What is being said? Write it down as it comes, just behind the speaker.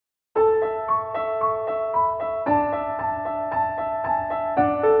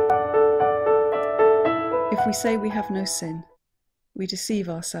we say we have no sin, we deceive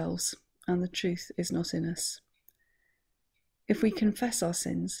ourselves, and the truth is not in us. If we confess our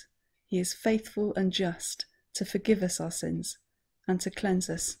sins, he is faithful and just to forgive us our sins and to cleanse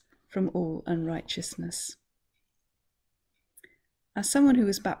us from all unrighteousness. As someone who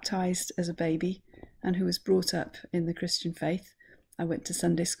was baptised as a baby and who was brought up in the Christian faith, I went to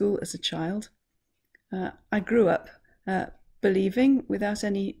Sunday school as a child. I grew up believing without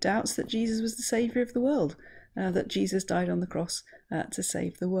any doubts that Jesus was the saviour of the world, that Jesus died on the cross to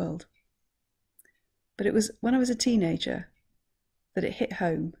save the world. But it was when I was a teenager that it hit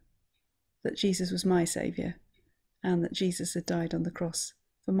home that Jesus was my saviour and that Jesus had died on the cross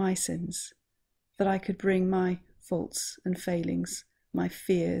for my sins, that I could bring my faults and failings, my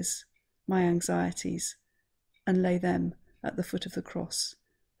fears, my anxieties, and lay them at the foot of the cross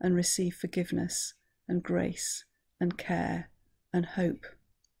and receive forgiveness and grace and care and hope.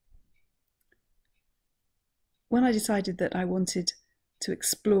 When I decided that I wanted to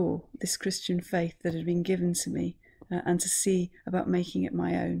explore this Christian faith that had been given to me and to see about making it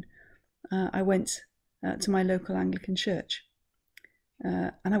my own, I went to my local Anglican church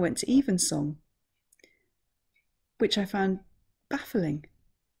and I went to Evensong, which I found baffling.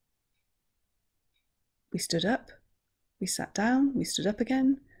 We stood up, we sat down, we stood up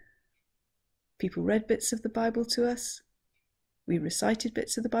again. People read bits of the Bible to us. We recited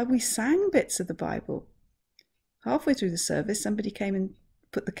bits of the Bible. We sang bits of the Bible. Halfway through the service, somebody came and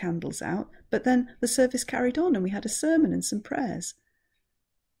put the candles out, but then the service carried on and we had a sermon and some prayers.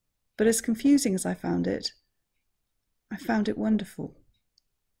 But as confusing as I found it wonderful.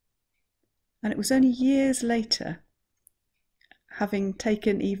 And it was only years later, having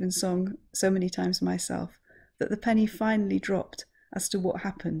taken Evensong so many times myself, that the penny finally dropped as to what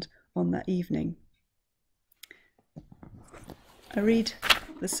happened on that evening. I read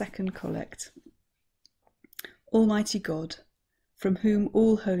the second collect. Almighty God, from whom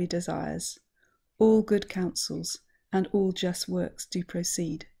all holy desires, all good counsels, and all just works do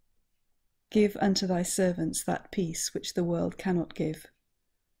proceed, give unto thy servants that peace which the world cannot give,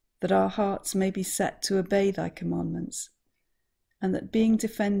 that our hearts may be set to obey thy commandments, and that being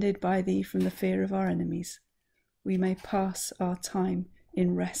defended by thee from the fear of our enemies, we may pass our time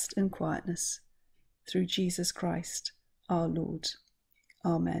in rest and quietness, through Jesus Christ our Lord.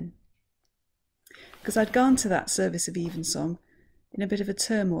 Amen. Because I'd gone to that service of Evensong in a bit of a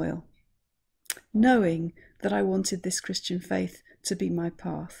turmoil, knowing that I wanted this Christian faith to be my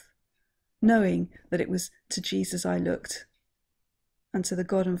path, knowing that it was to Jesus I looked, and to the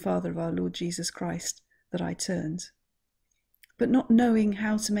God and Father of our Lord Jesus Christ that I turned, but not knowing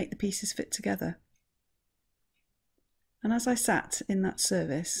how to make the pieces fit together. And as I sat in that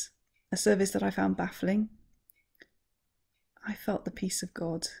service, a service that I found baffling, I felt the peace of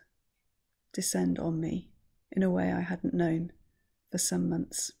God descend on me in a way I hadn't known for some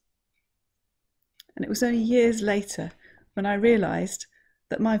months. And it was only years later when I realised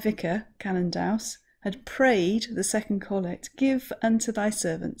that my vicar, Canon Dowse, had prayed the second collect, give unto thy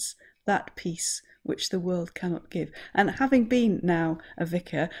servants that peace which the world cannot give. And having been now a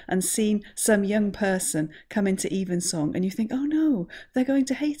vicar and seen some young person come into Evensong, and you think, oh no, they're going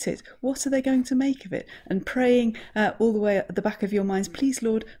to hate it. What are they going to make of it? And praying all the way at the back of your minds, please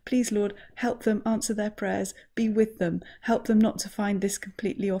Lord, help them, answer their prayers, be with them, help them not to find this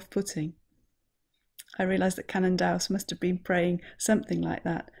completely off-putting. I realised that Canon Dowse must have been praying something like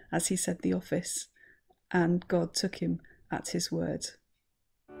that as he said the office, and God took him at his word.